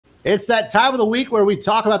It's that time of the week where we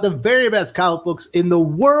talk about the very best comic books in the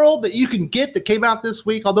world that you can get that came out this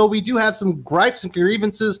week, although we do have some gripes and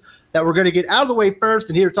grievances that we're going to get out of the way first.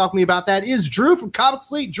 And here to talk to me about that is Drew from Comic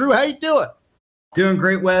Sleep. Drew, how you doing? Doing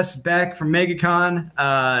great, Wes. Back from MegaCon.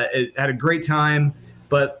 Had a great time,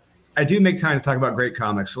 but I do make time to talk about great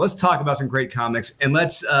comics. So let's talk about some great comics, and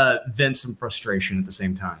let's vent some frustration at the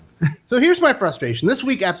same time. So here's my frustration. This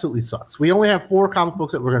week absolutely sucks. We only have 4 comic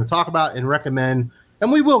books that we're going to talk about and recommend,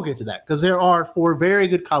 and we will get to that because there are 4 very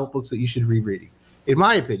good comic books that you should be reading, in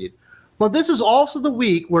my opinion. But this is also the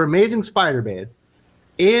week where Amazing Spider-Man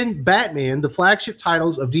and Batman, the flagship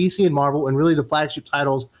titles of DC and Marvel, and really the flagship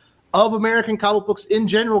titles of American comic books in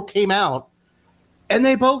general, came out, and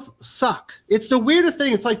they both suck. It's the weirdest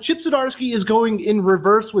thing. It's like Chip Zdarsky is going in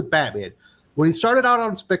reverse with Batman. When he started out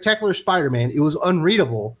on Spectacular Spider-Man, it was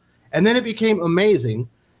unreadable, and then it became amazing.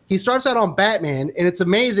 He starts out on Batman, and it's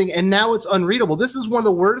amazing, and now it's unreadable. This is one of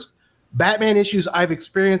the worst Batman issues I've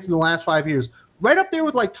experienced in the last 5 years. Right up there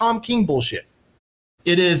with, like, Tom King bullshit.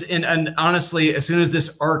 It is, and honestly, as soon as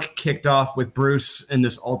this arc kicked off with Bruce in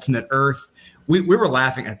this alternate Earth, we were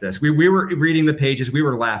laughing at this. We were reading the pages. We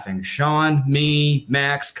were laughing. Sean, me,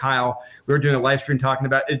 Max, Kyle, we were doing a live stream talking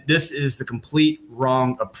about it. This is the complete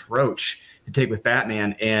wrong approach to take with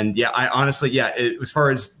Batman. And yeah, I honestly, as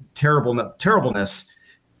far as terribleness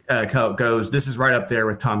goes, this is right up there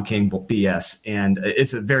with Tom King BS. And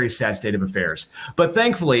it's a very sad state of affairs. But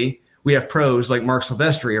thankfully, we have pros like Mark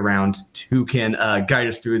Silvestri around who can guide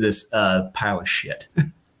us through this pile of shit.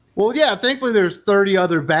 Well, yeah, thankfully there's 30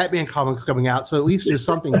 other Batman comics coming out, so at least there's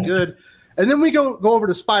something good. And then we go over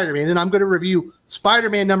to Spider-Man, and I'm going to review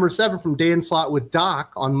Spider-Man #7 from Dan Slott with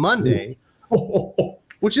Doc on Monday,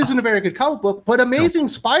 which isn't a very good comic book, but Amazing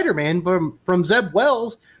Spider-Man from Zeb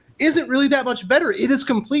Wells isn't really that much better. It is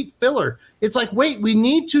complete filler. It's like, wait, we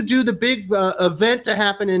need to do the big event to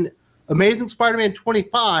happen in Amazing Spider-Man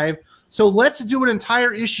 25, so let's do an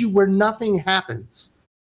entire issue where nothing happens.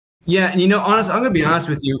 Yeah, and honestly, I'm going to be honest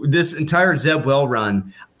with you. This entire Zeb Well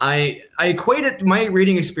run, I equate it to my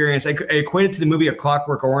reading experience. I equate it to the movie A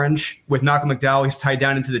Clockwork Orange with Malcolm McDowell. He's tied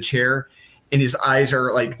down into the chair, and his eyes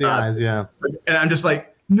are like eyes, yeah. And I'm just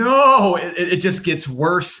like, no, it just gets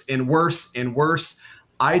worse and worse and worse.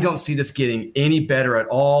 I don't see this getting any better at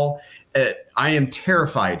all. I am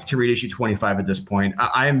terrified to read issue 25 at this point.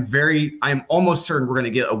 I am almost certain we're going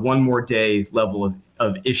to get a one more day level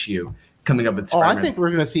of issue coming up with Spider-Man. I think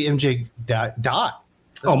we're going to see MJ die. That's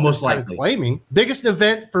most likely. Claiming. Biggest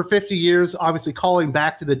event for 50 years, obviously calling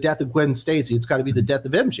back to the death of Gwen Stacy. It's got to be the death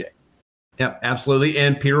of MJ. Yep, absolutely.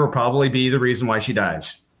 And Peter will probably be the reason why she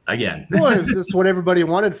dies again. Well, that's what everybody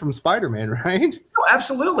wanted from Spider-Man, right? Oh,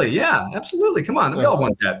 absolutely. Yeah, absolutely. Come on. We all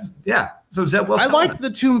want that. Yeah. So Zeb Wells. I liked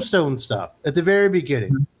the Tombstone stuff at the very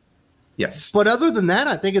beginning. Yes. But other than that,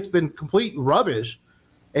 I think it's been complete rubbish.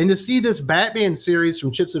 And to see this Batman series from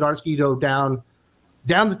Chip Zdarsky go down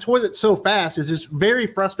the toilet so fast is just very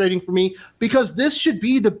frustrating for me, because this should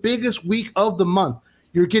be the biggest week of the month.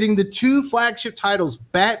 You're getting the 2 flagship titles,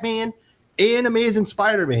 Batman and Amazing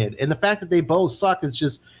Spider-Man. And the fact that they both suck is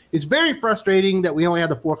just, it's very frustrating that we only have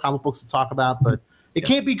the 4 comic books to talk about, but it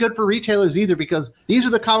can't be good for retailers either, because these are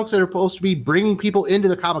the comics that are supposed to be bringing people into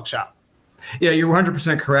the comic shop. Yeah, you're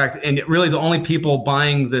 100% correct. And really the only people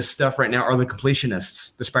buying this stuff right now are the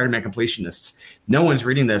completionists, the Spider-Man completionists. No one's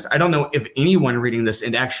reading this. I don't know if anyone reading this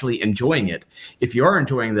and actually enjoying it. If you are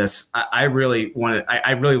enjoying this, I really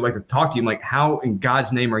like to talk to you. I'm like, how in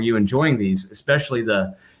God's name are you enjoying these? Especially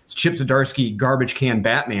the Chip Zdarsky garbage can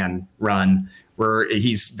Batman run, where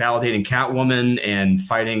he's validating Catwoman and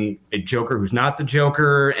fighting a Joker who's not the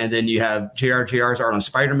Joker. And then you have JR's art on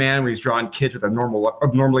Spider-Man, where he's drawing kids with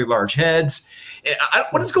abnormally large heads.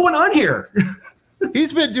 What is going on here?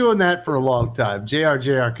 He's been doing that for a long time. JR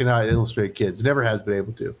cannot illustrate kids. Never has been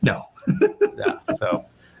able to. No. Yeah. So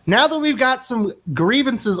now that we've got some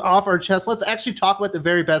grievances off our chest, let's actually talk about the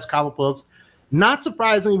very best comic books. Not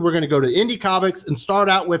surprisingly, we're going to go to Indie Comics and start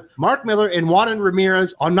out with Mark Millar and Juan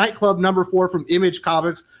Ramirez on Nightclub #4 from Image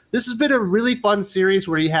Comics. This has been a really fun series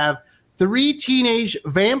where you have 3 teenage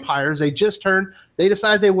vampires. They just turned. They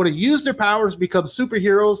decide they want to use their powers to become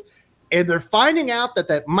superheroes, and they're finding out that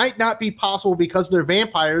that might not be possible because they're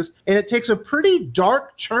vampires, and it takes a pretty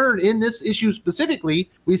dark turn in this issue specifically.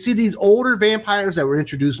 We see these older vampires that were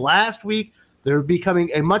introduced last week. They're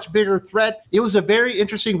becoming a much bigger threat. It was a very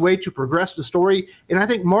interesting way to progress the story, and I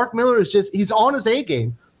think Mark Millar is he's on his A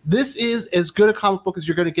game. This is as good a comic book as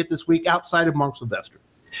you're going to get this week outside of Mark Silvestri.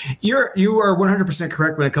 You are 100%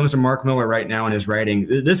 correct when it comes to Mark Millar right now in his writing.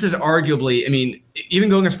 This is arguably, I mean, even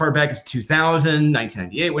going as far back as 2000,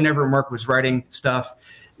 1998, whenever Mark was writing stuff,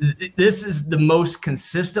 this is the most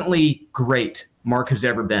consistently great Mark has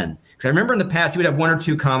ever been. Because I remember in the past, he would have one or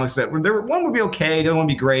two comics that one would be okay, the other one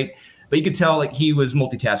would be great, but you could tell like he was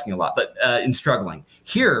multitasking a lot, but in struggling.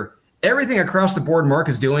 Here, everything across the board Mark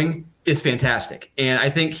is doing is fantastic, and I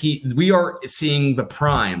think we are seeing the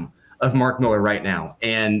prime of Mark Millar right now.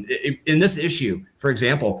 And in this issue, for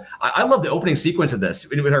example, I love the opening sequence of this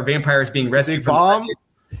with our vampires being rescued from bomb.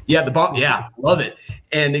 Yeah, the bomb. Yeah, love it.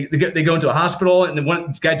 And they go into a hospital, and the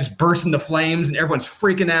one guy just bursts into flames, and everyone's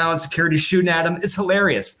freaking out. Security's shooting at him. It's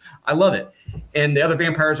hilarious. I love it. And the other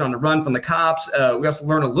vampires are on the run from the cops. We also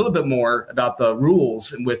learn a little bit more about the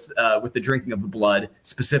rules with the drinking of the blood,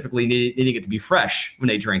 specifically needing it to be fresh when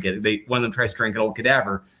they drink it. One of them tries to drink an old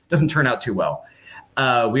cadaver. Doesn't turn out too well.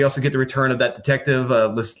 We also get the return of that detective,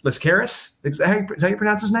 Lascaris. Is that how you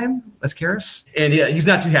pronounce his name? Lascaris? And yeah, he's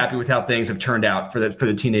not too happy with how things have turned out for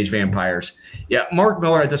the teenage vampires. Yeah, Mark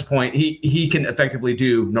Millar at this point, he can effectively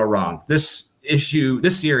do no wrong. This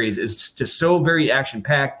series is just so very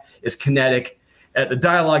action-packed. It's kinetic. The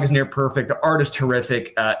dialogue is near perfect. The art is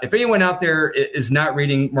terrific. If anyone out there is not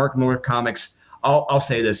reading Mark Millar comics, I'll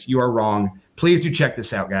say this. You are wrong. Please do check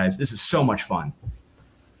this out, guys. This is so much fun.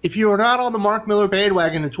 If you are not on the Mark Millar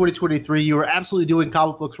bandwagon in 2023, you are absolutely doing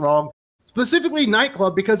comic books wrong, specifically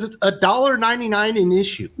Nightclub, because it's $1.99 an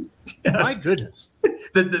issue. Yes. My goodness.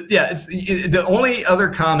 It's the only other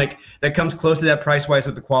comic that comes close to that price-wise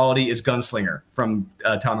with the quality is Gunslinger from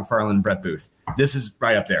Tom McFarlane and Brett Booth. This is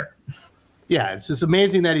right up there. Yeah, it's just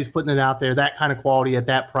amazing that he's putting it out there, that kind of quality at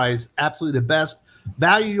that price. Absolutely the best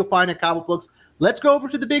value you'll find in comic books. Let's go over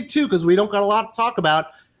to the big two because we don't got a lot to talk about.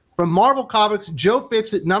 From Marvel Comics, Joe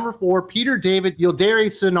Fixit, number 4, Peter David,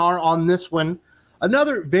 Yildiray Cinar on this one.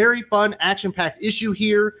 Another very fun, action-packed issue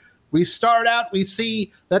here. We start out, we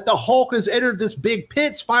see that the Hulk has entered this big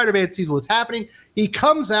pit. Spider-Man sees what's happening. He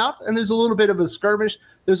comes out, and there's a little bit of a skirmish.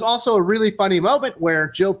 There's also a really funny moment where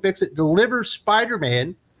Joe Fixit delivers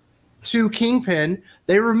Spider-Man to Kingpin.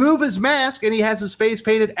 They remove his mask, and he has his face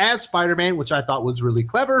painted as Spider-Man, which I thought was really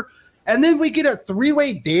clever. And then we get a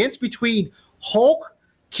three-way dance between Hulk,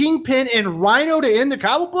 Kingpin, and Rhino to end the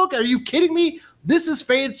comic book? Are you kidding me? This is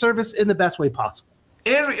fan service in the best way possible.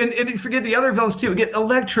 And forget the other villains too. Get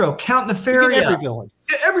Electro, Count Nefaria. Every villain.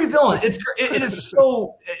 Every villain. It is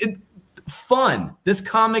so fun. This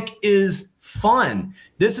comic is fun.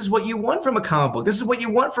 This is what you want from a comic book. This is what you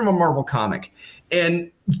want from a Marvel comic.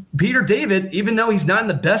 And Peter David, even though he's not in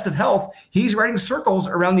the best of health, he's writing circles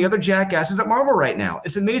around the other jackasses at Marvel right now.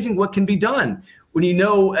 It's amazing what can be done when you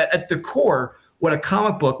know at the core what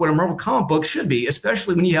a Marvel comic book should be,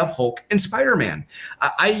 especially when you have Hulk and Spider-Man.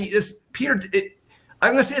 I'm going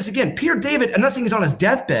to say this again. Peter David, I'm not saying he's on his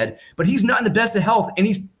deathbed, but he's not in the best of health, and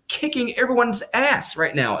he's kicking everyone's ass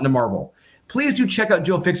right now in the Marvel. Please do check out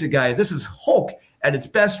Joe Fixit, guys. This is Hulk at its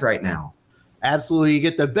best right now. Absolutely. You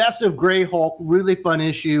get the best of Grey Hulk, really fun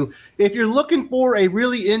issue. If you're looking for a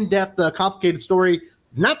really in-depth, complicated story,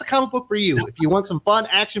 not the comic book for you. If you want some fun,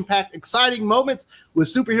 action-packed, exciting moments with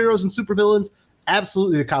superheroes and supervillains,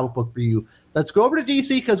 absolutely the comic book for you. Let's go over to DC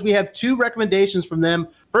because we have 2 recommendations from them.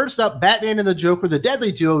 First up, Batman and the Joker, The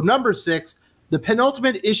Deadly Duo, number 6, the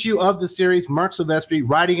penultimate issue of the series, Mark Silvestri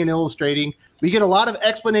writing and illustrating. We get a lot of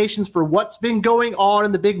explanations for what's been going on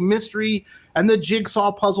and the big mystery and the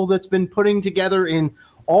jigsaw puzzle that's been putting together in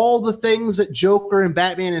all the things that Joker and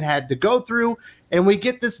Batman had to go through. And we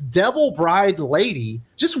get this Devil Bride lady.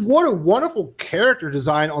 Just what a wonderful character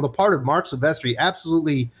design on the part of Mark Silvestri.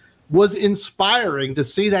 Absolutely was inspiring to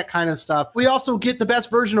see that kind of stuff. We also get the best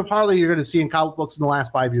version of Harley you're going to see in comic books in the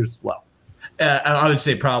last 5 years as well. I would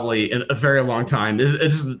say probably in a very long time.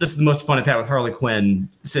 This is the most fun I've had with Harley Quinn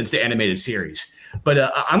since the animated series.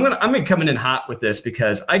 But I'm gonna come in hot with this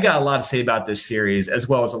because I got a lot to say about this series as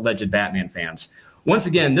well as alleged Batman fans. Once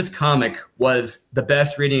again, this comic was the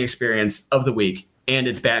best reading experience of the week, and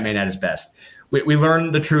it's Batman at his best. We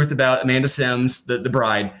learned the truth about Amanda Sims, the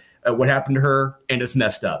bride. What happened to her, and it's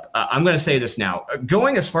messed up. I'm going to say this now.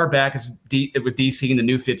 Going as far back as with DC in the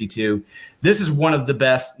New 52, this is one of the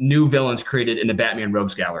best new villains created in the Batman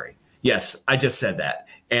Rogues Gallery. Yes, I just said that,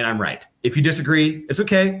 and I'm right. If you disagree, it's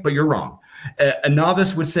okay, but you're wrong. A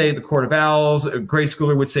novice would say The Court of Owls. A grade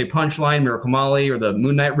schooler would say Punchline, Miracle Molly, or the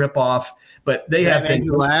Moon Knight ripoff. But they have been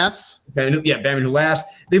Who Laughs. Batman Who Laughs.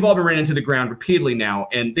 They've all been ran into the ground repeatedly now,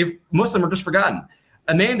 and most of them are just forgotten.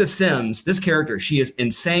 Amanda Sims, this character, she is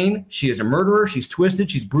insane. She is a murderer. She's twisted.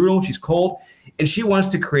 She's brutal. She's cold. And she wants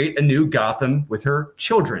to create a new Gotham with her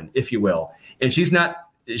children, if you will. And she's not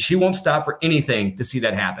She won't stop for anything to see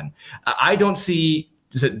that happen. I don't see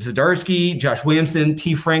Zdarsky, Josh Williamson,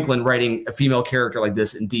 T. Franklin writing a female character like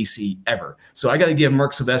this in DC ever. So I got to give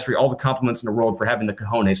Mark Silvestri all the compliments in the world for having the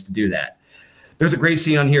cojones to do that. There's a great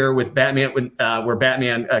scene on here with Batman where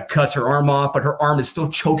Batman cuts her arm off, but her arm is still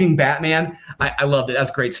choking Batman. I loved it.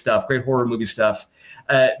 That's great stuff. Great horror movie stuff.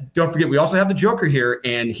 Don't forget, we also have the Joker here,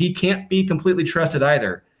 and he can't be completely trusted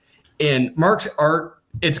either. In Mark's art,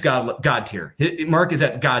 it's God tier. Mark is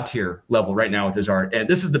at God tier level right now with his art, and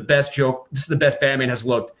this is the best joke. This is the best Batman has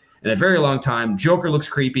looked in a very long time. Joker looks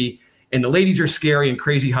creepy, and the ladies are scary and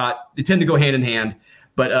crazy hot. They tend to go hand in hand,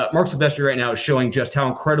 but Mark Silvestri right now is showing just how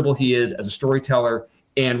incredible he is as a storyteller,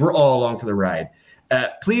 and we're all along for the ride.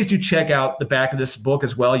 Please do check out the back of this book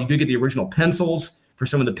as well. You do get the original pencils for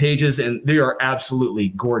some of the pages, and they are absolutely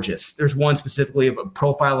gorgeous. There's one specifically of a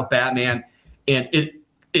profile of Batman, and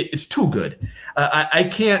it's too good. I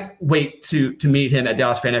can't wait to meet him at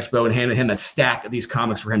Dallas Fan Expo and hand him a stack of these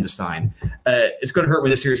comics for him to sign. It's going to hurt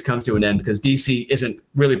when this series comes to an end because DC isn't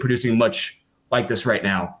really producing much like this right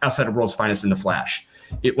now outside of World's Finest and The Flash.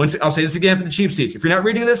 I'll say this again for the cheap seats. If you're not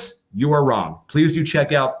reading this, you are wrong. Please do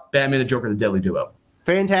check out Batman and Joker, the Deadly Duo.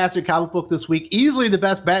 Fantastic comic book this week. Easily the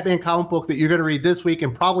best Batman comic book that you're going to read this week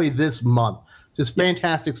and probably this month. Just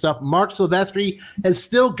fantastic stuff. Mark Silvestri has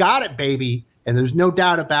still got it, baby. And there's no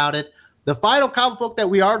doubt about it. The final comic book that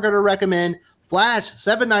we are going to recommend, Flash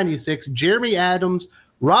 796, Jeremy Adams,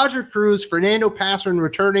 Roger Cruz, Fernando Pasarin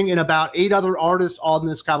returning, and about 8 other artists on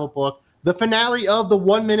this comic book. The finale of the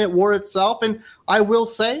 1 Minute War itself. And I will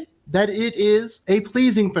say that it is a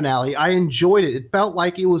pleasing finale. I enjoyed it. It felt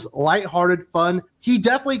like it was lighthearted fun. He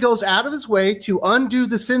definitely goes out of his way to undo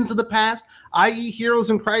the sins of the past, i.e.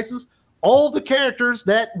 Heroes in Crisis. All the characters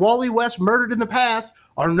that Wally West murdered in the past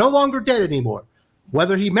are no longer dead anymore.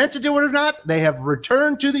 Whether he meant to do it or not, they have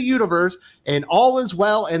returned to the universe, and all is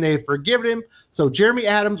well, and they've forgiven him. So Jeremy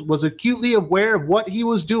Adams was acutely aware of what he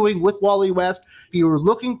was doing with Wally West. If you were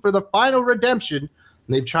looking for the final redemption,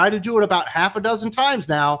 and they've tried to do it about half a dozen times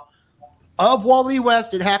now, of Wally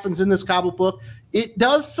West, it happens in this comic book. It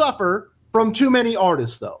does suffer from too many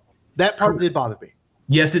artists, though. That part did bother me.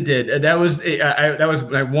 Yes, it did. That was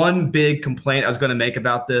my one big complaint I was going to make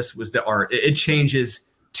about this was the art. It changes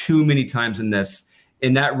too many times in this,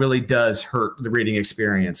 and that really does hurt the reading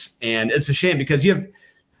experience. And it's a shame because you have,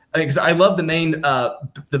 because I love the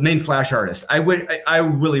main Flash artist. I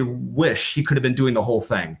really wish he could have been doing the whole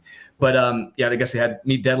thing, but yeah, I guess they had to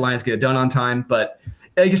meet deadlines, get it done on time. But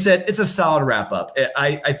like you said, it's a solid wrap up.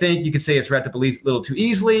 I think you could say it's wrapped up a little too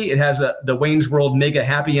easily. It has the Wayne's World mega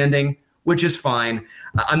happy ending, which is fine.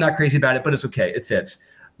 I'm not crazy about it, but it's okay. It fits.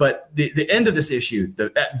 But the end of this issue,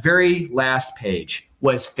 that very last page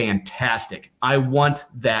was fantastic. I want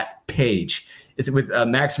that page. It's with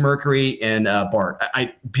Max Mercury and Bart.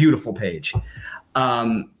 Beautiful page.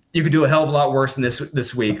 You could do a hell of a lot worse than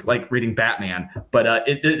this week, like reading Batman. But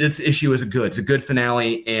this issue is it's a good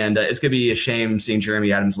finale, and it's going to be a shame seeing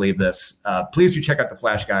Jeremy Adams leave this. Please do check out The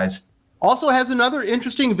Flash, guys. Also has another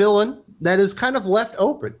interesting villain that is kind of left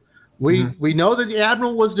open. We know that the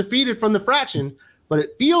Admiral was defeated from the Fraction, but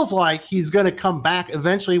it feels like he's going to come back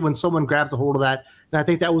eventually when someone grabs a hold of that. And I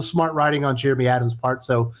think that was smart writing on Jeremy Adams' part.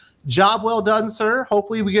 So job well done, sir.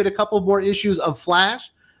 Hopefully we get a couple more issues of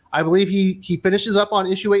Flash. I believe he finishes up on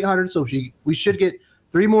issue 800, so we should get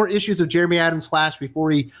 3 more issues of Jeremy Adams' Flash before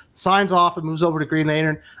he signs off and moves over to Green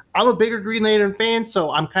Lantern. I'm a bigger Green Lantern fan,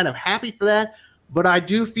 so I'm kind of happy for that. But I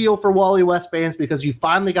do feel for Wally West fans because you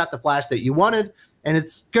finally got the Flash that you wanted, and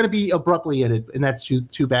it's going to be abruptly ended, and that's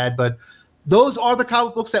too bad. But those are the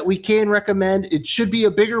comic books that we can recommend. It should be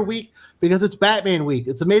a bigger week because it's Batman week.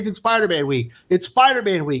 It's Amazing Spider-Man week. It's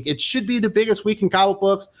Spider-Man week. It should be the biggest week in comic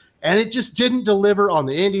books, and it just didn't deliver on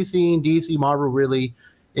the indie scene, DC, Marvel, really.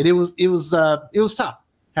 And it was tough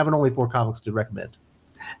having only 4 comics to recommend.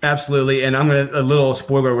 Absolutely, and I'm going to a little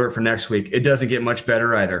spoiler alert for next week. It doesn't get much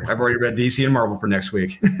better either. I've already read DC and Marvel for next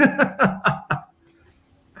week.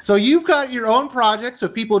 So you've got your own project. So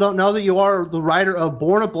people don't know that you are the writer of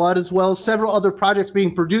Born of Blood, as well as several other projects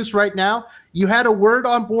being produced right now. You had a word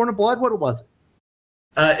on Born of Blood. What was it?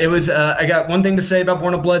 It was. I got one thing to say about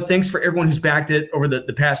Born of Blood. Thanks for everyone who's backed it over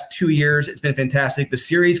the past 2 years. It's been fantastic. The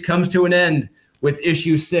series comes to an end with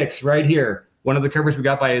issue 6 right here. One of the covers we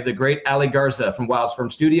got by the great Ali Garza from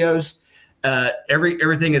Wildstorm Studios.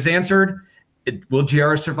 Everything is answered. Will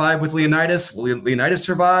JR survive with Leonidas? Will Leonidas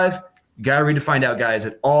survive? You gotta read to find out, guys.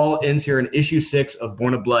 It all ends here in issue 6 of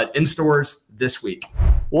Born of Blood in stores this week.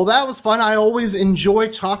 Well, that was fun. I always enjoy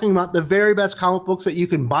talking about the very best comic books that you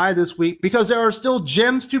can buy this week because there are still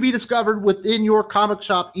gems to be discovered within your comic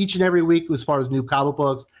shop each and every week as far as new comic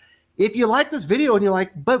books. If you like this video and you're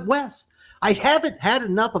like, but Wes, I haven't had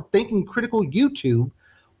enough of Thinking Critical YouTube.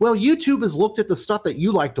 Well, YouTube has looked at the stuff that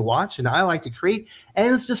you like to watch and I like to create and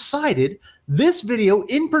has decided this video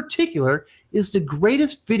in particular is the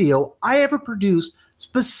greatest video I ever produced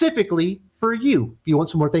specifically for you. If you want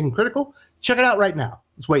some more Thinking Critical, check it out right now.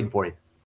 It's waiting for you.